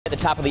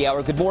top of the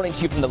hour, good morning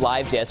to you from the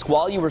live desk.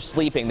 While you were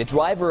sleeping, the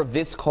driver of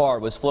this car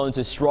was flown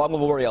to Strong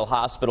Memorial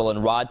Hospital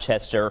in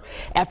Rochester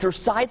after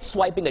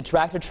sideswiping a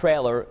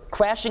tractor-trailer,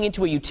 crashing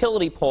into a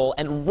utility pole,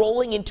 and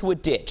rolling into a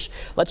ditch.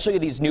 Let's show you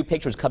these new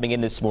pictures coming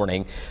in this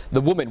morning.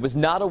 The woman was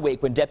not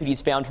awake when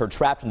deputies found her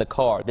trapped in the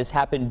car. This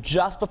happened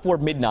just before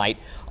midnight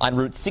on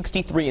Route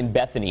 63 in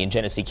Bethany in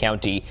Genesee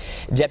County.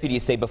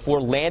 Deputies say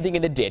before landing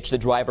in the ditch, the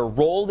driver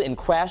rolled and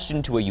crashed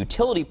into a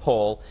utility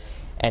pole.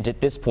 And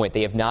at this point,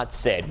 they have not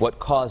said what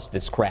caused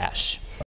this crash.